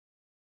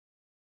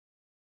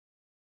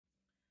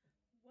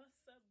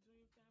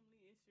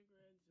your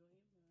girl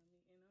Junior Mommy,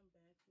 and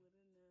I'm back with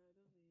another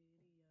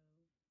video.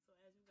 So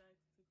as you guys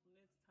see from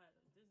this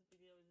title, this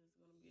video is just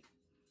gonna be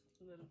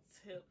little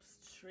tips,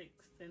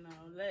 tricks, and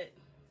all that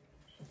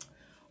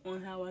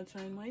on how I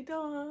train my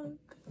dog.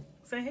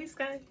 Say hey,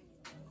 Sky.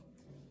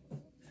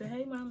 Say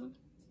hey, Mama.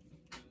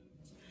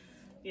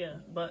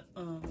 Yeah, but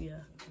yeah.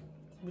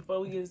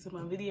 Before we get into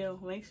my video,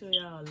 make sure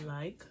y'all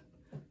like,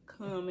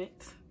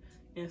 comment,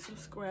 and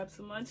subscribe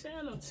to my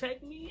channel.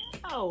 Check me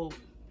out.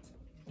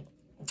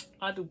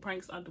 I do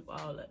pranks, I do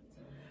all that.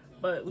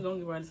 But we're gonna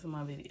get right into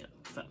my video.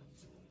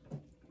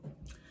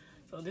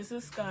 So this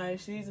is Sky.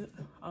 She's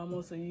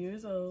almost a year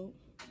old.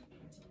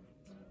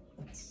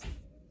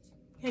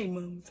 Hey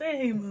mama, say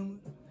hey mama.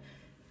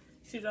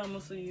 She's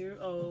almost a year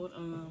old.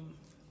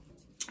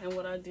 And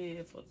what I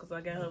did cause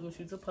I got her when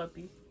she was a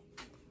puppy.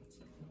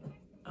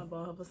 I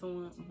bought her for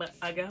someone, but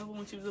I got her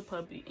when she was a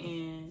puppy,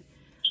 and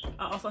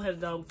I also had a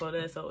dog before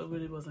that, so it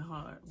really wasn't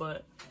hard.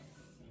 But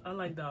I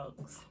like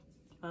dogs.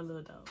 I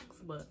love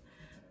dogs. But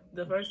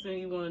the first thing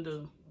you want to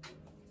do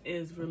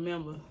is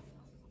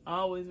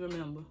always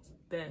remember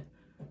that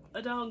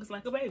a dog is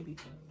like a baby,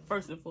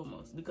 first and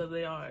foremost, because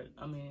they are.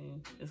 I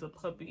mean, it's a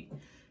puppy,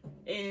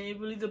 and it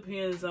really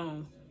depends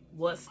on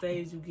what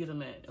stage you get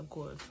them at, of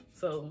course.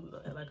 So,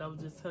 like I was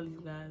just telling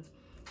you guys,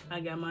 I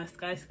got my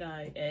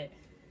Sky at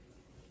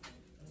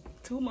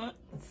 2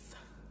 months,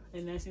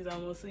 and then she's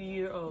almost a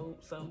year old.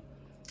 So,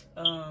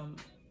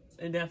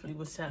 it definitely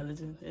was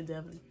challenging. It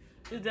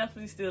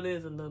definitely still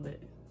is a little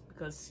bit,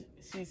 because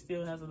she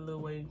still has a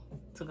little way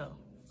to go.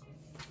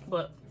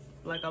 But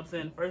like I'm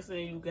saying, the first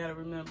thing you gotta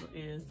remember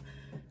is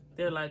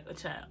they're like a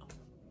child,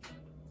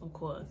 of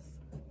course.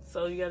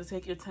 So you gotta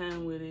take your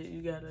time with it.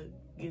 You gotta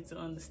get to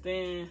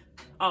understand.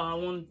 Oh, I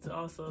wanted to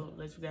also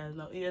let you guys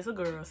know, yeah, it's a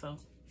girl, so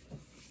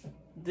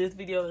this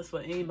video is for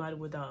anybody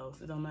with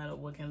dogs. It don't matter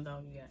what kind of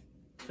dog you got.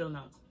 Till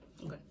now,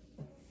 okay.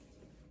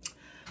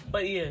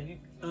 But yeah,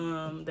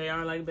 they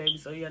are like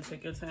babies, so you gotta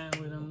take your time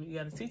with them. You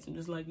gotta teach them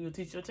just like you would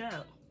teach your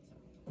child.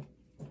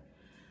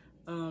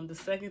 The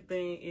second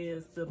thing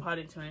is the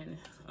potty training.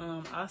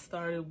 I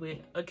started with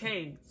a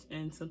cage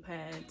and some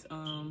pads.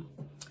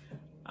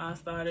 I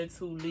started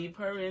to leave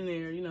her in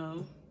there, you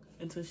know,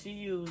 until she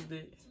used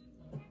it.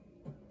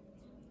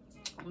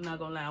 I'm not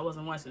gonna lie, I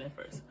wasn't watching at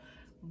first,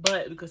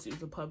 but because she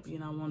was a puppy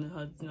and I wanted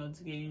her, you know,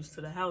 to get used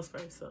to the house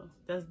first. So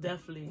that's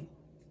definitely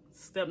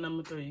step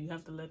number 3. You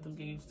have to let them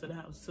get used to the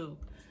house too.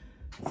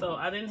 So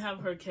I didn't have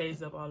her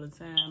caged up all the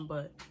time,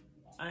 but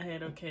I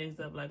had her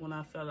caged up like when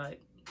I felt like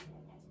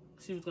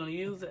she was gonna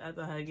use it.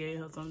 After I gave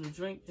her something to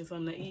drink and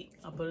something to eat,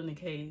 I put her in the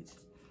cage.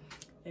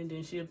 And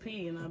then she'll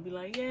pee, and I'll be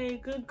like, yay,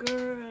 good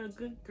girl,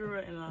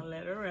 and I'll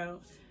let her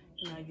out,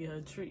 and I get her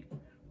a treat.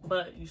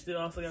 But you still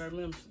also gotta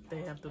remember,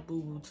 they have to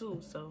boo-boo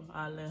too, so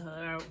I let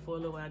her out for a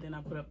little while, then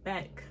I put her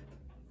back.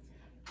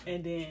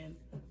 And then,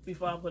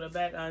 before I put her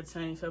back, I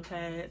change her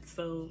pads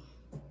so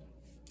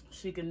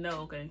she can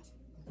know, okay,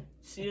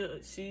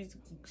 she's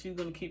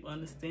gonna keep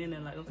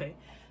understanding, like, okay,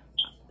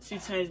 she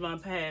changed my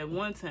pad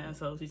one time,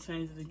 so she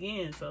changed it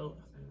again. So,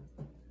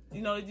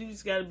 you know, you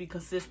just gotta be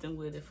consistent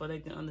with it so they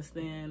can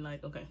understand,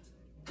 like, okay,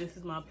 this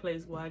is my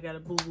place where I gotta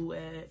boo-boo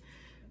at.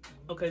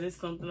 Okay, this is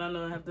something I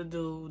know I have to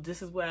do.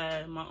 This is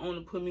why my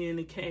owner put me in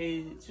the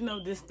cage. You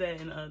know, this, that,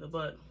 and the other.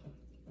 But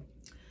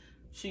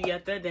she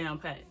got that down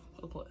pat,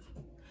 of course.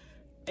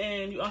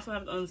 And you also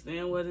have to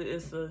understand whether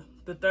it's the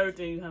third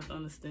thing you have to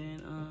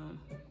understand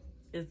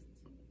is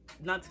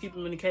not to keep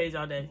them in the cage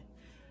all day.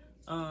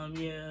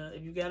 Yeah,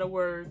 if you gotta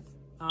work,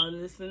 all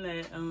this and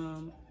that,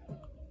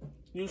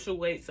 you should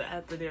wait till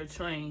after they're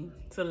trained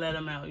to let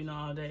them out, you know,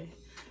 all day.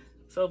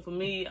 So for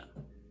me,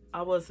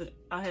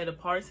 I had a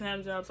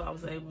part-time job, so I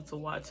was able to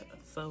watch her.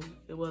 So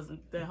it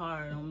wasn't that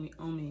hard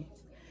on me.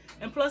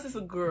 And plus it's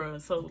a girl,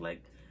 so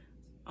like,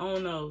 I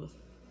don't know,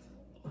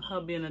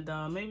 her being a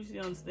dog, maybe she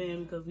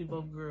understands because we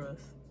both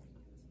girls.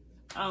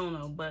 I don't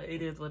know, but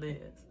it is what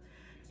it is.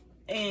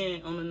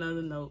 And on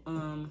another note,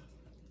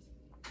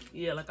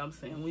 yeah, like I'm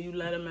saying, when you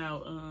let them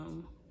out,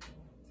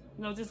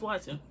 you know, just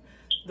watch them.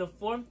 The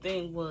fourth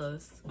thing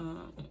was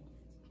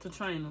to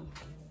train them,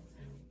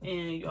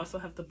 and you also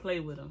have to play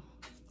with them.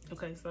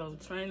 Okay, so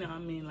training, I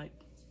mean, like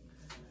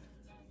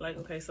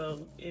okay,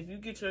 so if you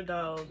get your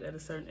dog at a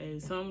certain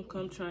age, some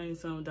come trained,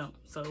 some don't.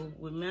 So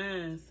with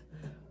mine,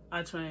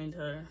 I trained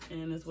her,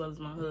 and as well as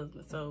my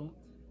husband. So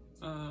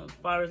as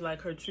far as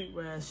like her treat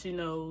ride, she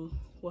knows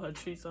what her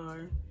treats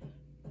are.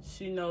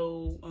 She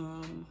knows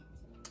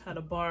how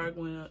to bark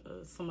when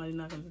somebody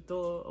knocks on the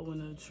door or when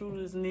an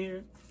intruder is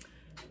near.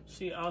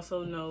 She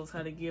also knows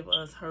how to give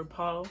us her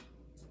paw.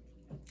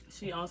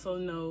 She also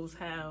knows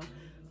how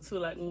to,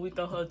 like, when we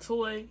throw her a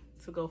toy,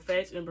 to go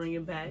fetch and bring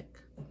it back.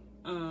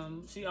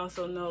 She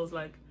also knows,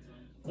 like,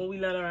 when we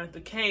let her out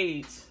the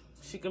cage,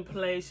 she can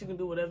play, she can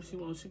do whatever she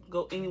wants. She can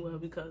go anywhere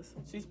because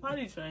she's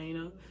potty trained, you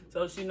know?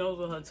 So she knows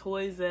where her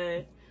toys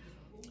at.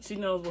 She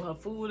knows where her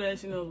food at.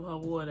 She knows where her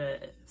water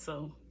at.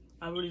 So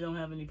I really don't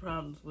have any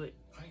problems with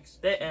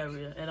that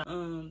area.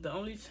 And the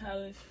only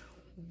challenge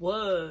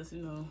was,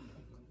 you know,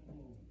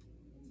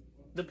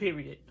 the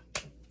period.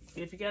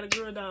 If you got a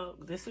girl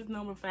dog, this is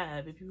number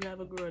 5. If you have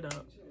a girl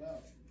dog.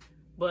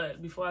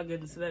 But before I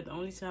get into that, the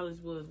only challenge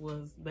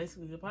was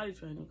basically the potty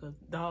training, because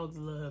dogs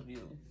love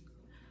you.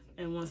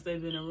 And once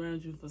they've been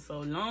around you for so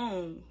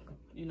long,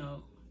 you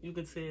know, you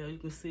can tell, you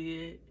can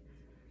see it.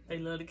 They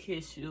love to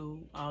kiss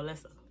you, all that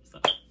stuff. So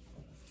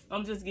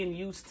I'm just getting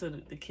used to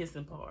the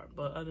kissing part.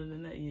 But other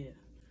than that, yeah.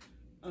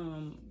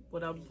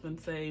 What I was going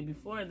to say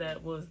before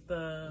that was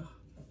the...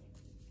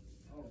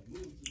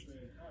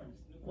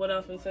 What I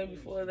was going to say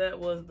before that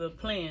was the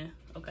plan.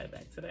 Okay,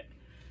 back to that.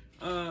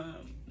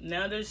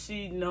 Now that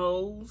she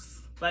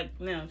knows, like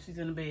now she's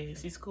in the bed,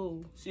 she's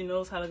cool. She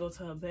knows how to go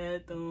to her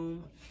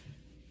bathroom.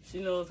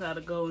 She knows how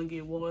to go and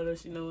get water.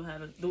 She knows how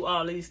to do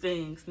all these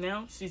things.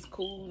 Now she's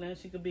cool. Now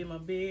she could be in my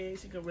bed.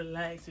 She could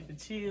relax. She could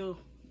chill.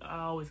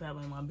 I always have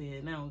her in my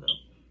bed now though,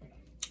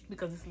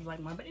 because this is like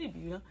my baby,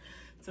 you know.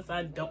 Since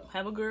I don't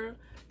have a girl,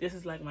 this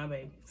is like my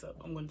baby. So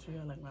I'm gonna treat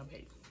her like my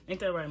baby.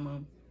 Ain't that right,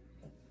 Mom?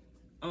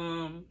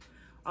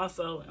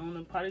 Also, on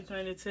the potty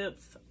training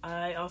tips,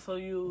 I also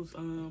use,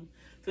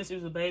 since she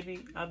was a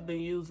baby, I've been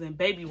using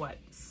baby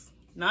wipes.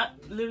 Not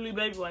literally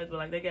baby wipes, but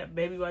like they got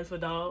baby wipes for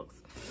dogs.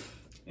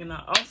 And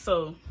I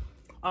also,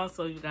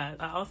 you guys,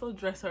 I also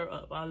dress her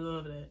up. I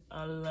love that.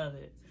 I love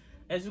it.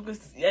 As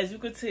you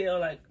can tell,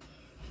 like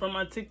from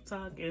my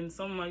TikTok and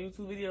some of my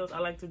YouTube videos, I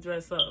like to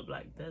dress up.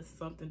 Like that's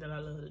something that I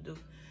love to do.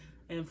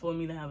 And for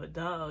me to have a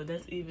dog,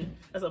 that's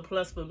a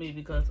plus for me,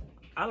 because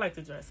I like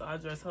to dress, so I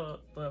dress her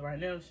up. But right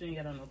now, she ain't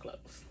got on no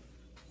clothes.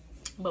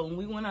 But when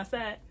we went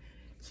outside,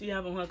 she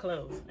have on her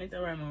clothes. Ain't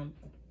that right, Mom?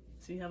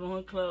 She have on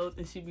her clothes,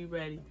 and she be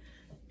ready.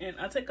 And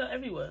I take her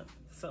everywhere.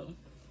 So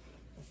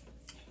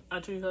I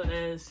treat her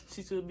as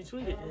she should be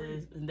treated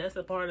as. And that's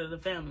a part of the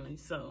family.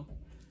 So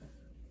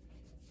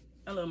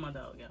I love my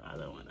dog, y'all. I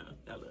love my dog.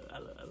 I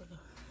love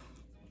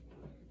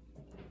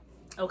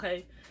her.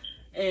 Okay.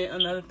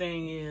 And another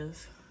thing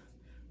is,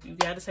 you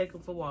got to take her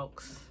for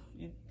walks.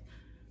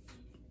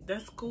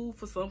 That's cool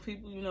for some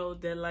people, you know,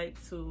 that like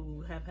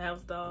to have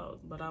house dogs,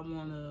 but I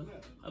want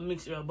a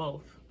mixture of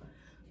both.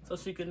 So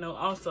she can know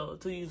also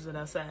to use it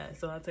outside.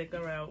 So I take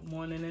her out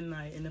morning and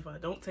night. And if I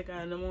don't take her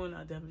out in the morning,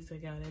 I definitely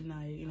take her out at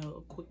night, you know,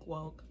 a quick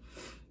walk.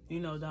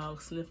 You know,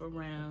 dogs sniff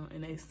around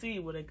and they see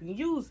where they can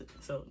use it.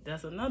 So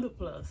that's another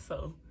plus.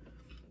 So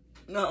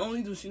not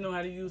only does she know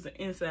how to use it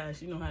inside,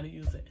 she know how to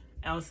use it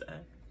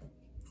outside.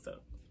 So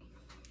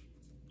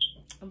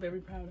I'm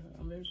very proud of her.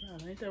 I'm very proud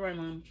of her. Ain't that right,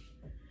 Mom?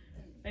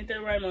 Ain't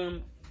that right,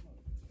 Mom?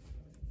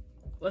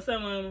 What's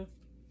up, Mama?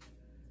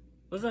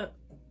 What's up?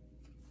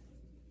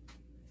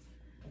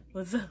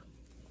 What's up?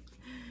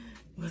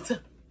 What's up?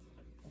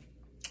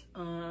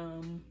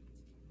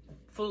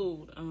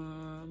 Food.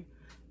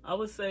 I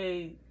would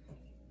say,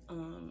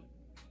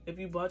 if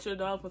you bought your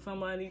dog for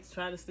somebody,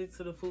 try to stick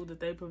to the food that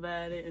they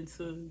provided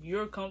until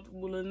you're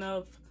comfortable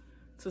enough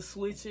to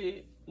switch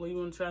it when you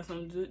want to try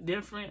something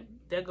different.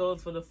 That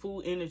goes for the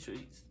food and the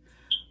treats.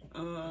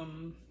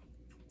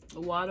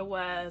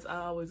 Water-wise,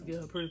 I always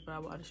give her purified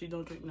water. She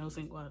don't drink no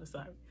sink water,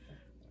 sorry.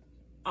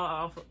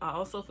 I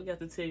also forgot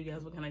to tell you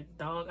guys what kind of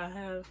dog I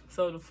have.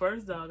 So the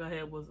first dog I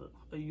had was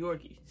a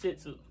Yorkie, Shih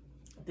Tzu.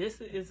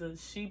 This is a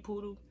Shih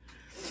Poodle.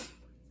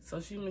 So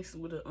she mixed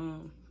with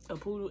a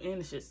Poodle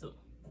and a Shih Tzu.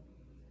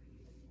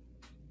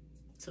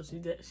 So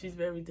she's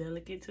very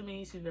delicate to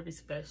me. She's very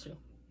special.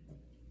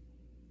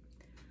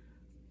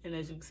 And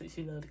as you can see,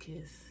 she loves to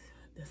kiss.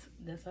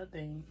 That's her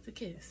thing, to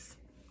kiss.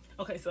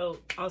 Okay, so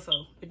also,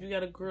 if you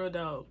got a girl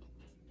dog,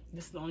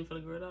 this is only for the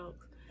girl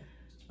dogs.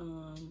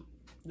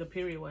 The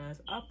period wise,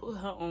 I put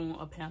her on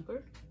a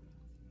pamper.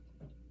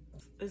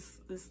 It's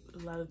a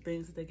lot of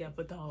things that they got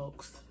for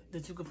dogs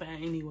that you can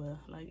find anywhere,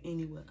 like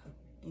anywhere.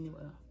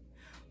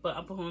 But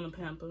I put her on a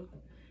pamper,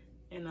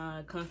 and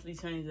I constantly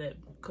change that,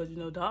 because you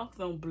know dogs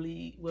don't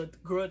bleed. Well,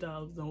 girl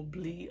dogs don't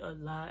bleed a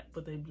lot,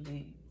 but they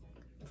bleed.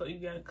 So you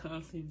gotta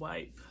constantly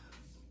wipe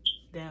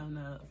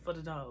down for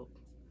the dog.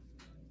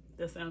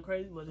 That sounds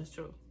crazy, but it's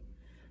true.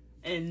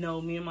 And no,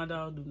 me and my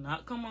dog do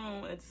not come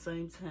on at the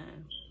same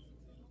time.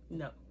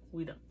 No,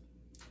 we don't.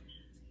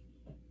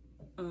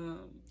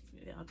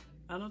 Yeah,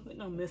 I don't think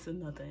I'm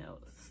missing nothing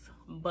else.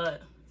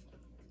 But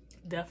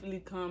definitely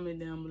comment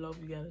down below if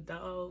you got a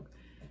dog.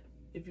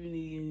 If you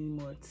need any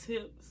more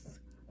tips,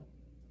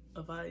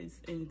 advice,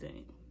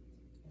 anything.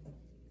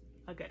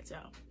 I got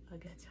y'all.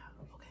 Okay.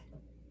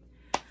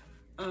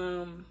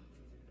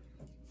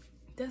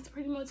 That's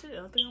pretty much it.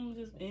 I think I'm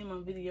gonna just end my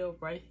video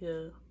right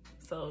here.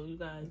 So you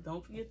guys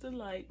don't forget to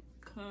like,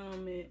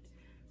 comment,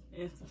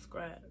 and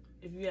subscribe.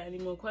 If you got any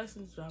more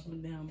questions, drop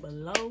them down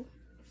below,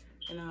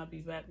 and I'll be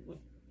back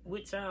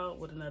with y'all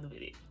with another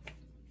video.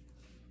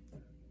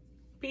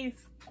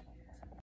 Peace.